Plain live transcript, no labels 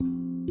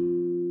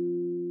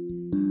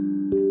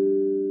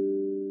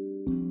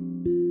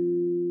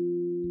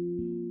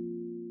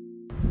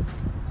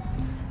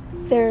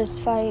There's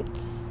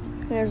fights,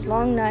 there's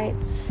long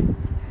nights,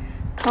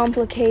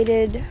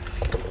 complicated,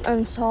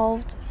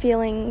 unsolved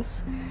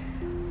feelings,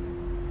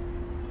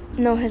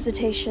 no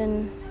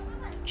hesitation,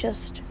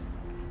 just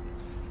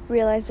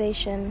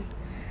realization.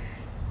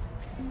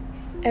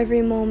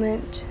 Every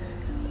moment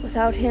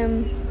without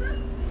him,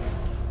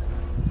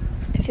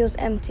 it feels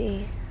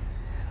empty,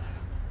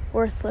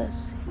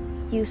 worthless,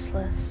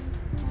 useless.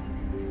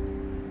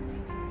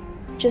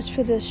 Just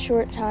for this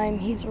short time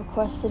he's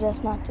requested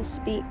us not to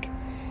speak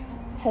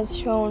has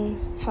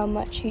shown how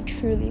much he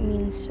truly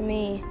means to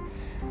me.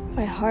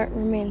 My heart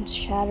remains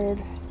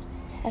shattered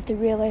at the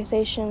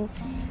realization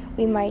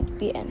we might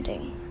be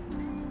ending.